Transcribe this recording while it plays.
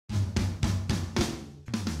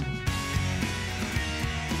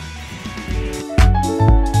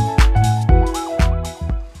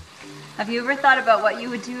Have you ever thought about what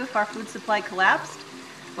you would do if our food supply collapsed?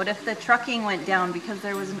 What if the trucking went down because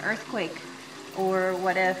there was an earthquake? Or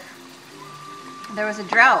what if there was a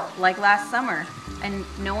drought like last summer and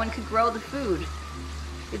no one could grow the food?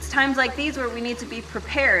 It's times like these where we need to be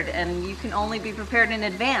prepared, and you can only be prepared in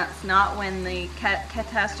advance, not when the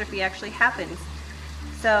catastrophe actually happens.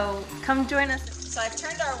 So come join us. So I've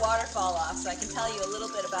turned our waterfall off so I can tell you a little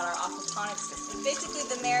bit about our aquaponics system. Basically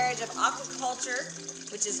the marriage of aquaculture,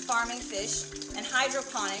 which is farming fish, and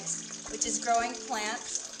hydroponics, which is growing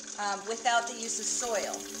plants without the use of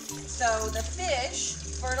soil. So the fish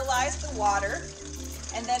fertilize the water,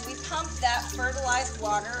 and then we pump that fertilized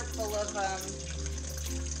water full of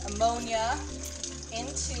ammonia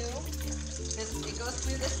into this. It goes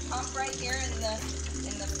through this pump right here in the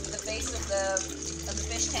base of the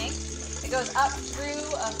fish tank. It goes up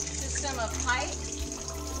through a system of pipes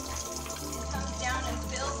and comes down and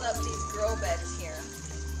fills up these grow beds here.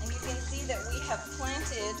 And you can see that we have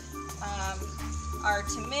planted our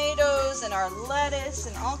tomatoes and our lettuce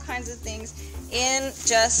and all kinds of things in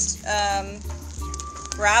just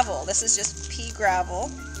gravel. This is just pea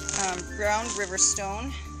gravel, ground river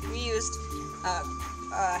stone. We used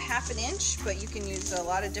 ½ an inch, but you can use a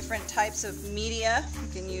lot of different types of media.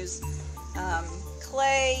 You can use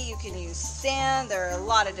clay, you can use sand. There are a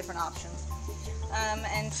lot of different options.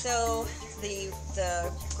 And so the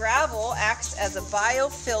gravel acts as a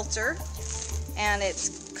biofilter, and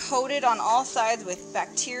it's coated on all sides with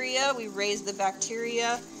bacteria. We raise the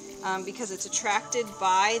bacteria because it's attracted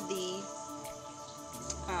by the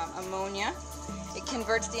ammonia. It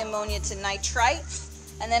converts the ammonia to nitrites,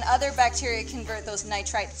 and then other bacteria convert those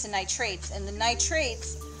nitrites to nitrates, and the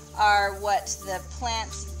nitrates are what the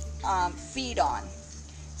plants feed on.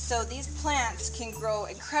 So these plants can grow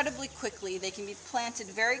incredibly quickly. They can be planted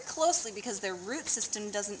very closely because their root system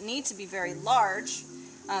doesn't need to be very large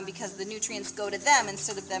because the nutrients go to them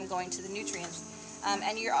instead of them going to the nutrients.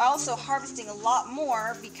 And you're also harvesting a lot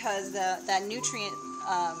more because that nutrient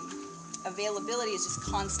availability is just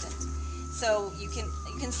constant. So you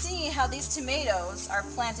can see how these tomatoes are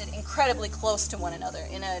planted incredibly close to one another.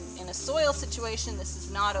 In a soil situation, this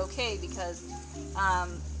is not okay because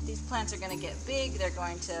these plants are going to get big. They're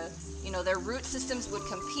going to, their root systems would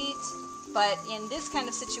compete. But in this kind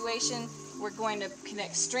of situation, we're going to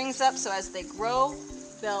connect strings up, so as they grow,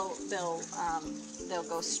 they'll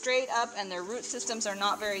go straight up, and their root systems are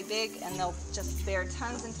not very big, and they'll just bear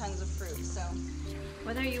tons and tons of fruit. So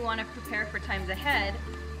whether you want to prepare for times ahead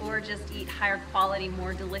or just eat higher quality,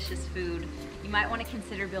 more delicious food, you might want to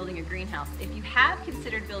consider building a greenhouse. If you have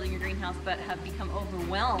considered building a greenhouse but have become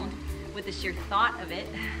overwhelmed with the sheer thought of it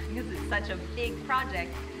because it's such a big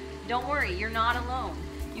project, don't worry, you're not alone.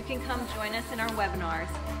 You can come join us in our webinars.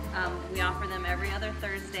 We offer them every other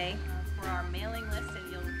Thursday for our mailing list,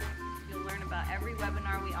 and you'll learn about every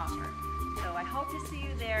webinar we offer. So I hope to see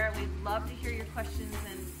you there. We'd love to hear your questions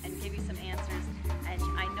and give you some answers, and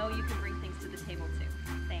I know you can bring things to the table too.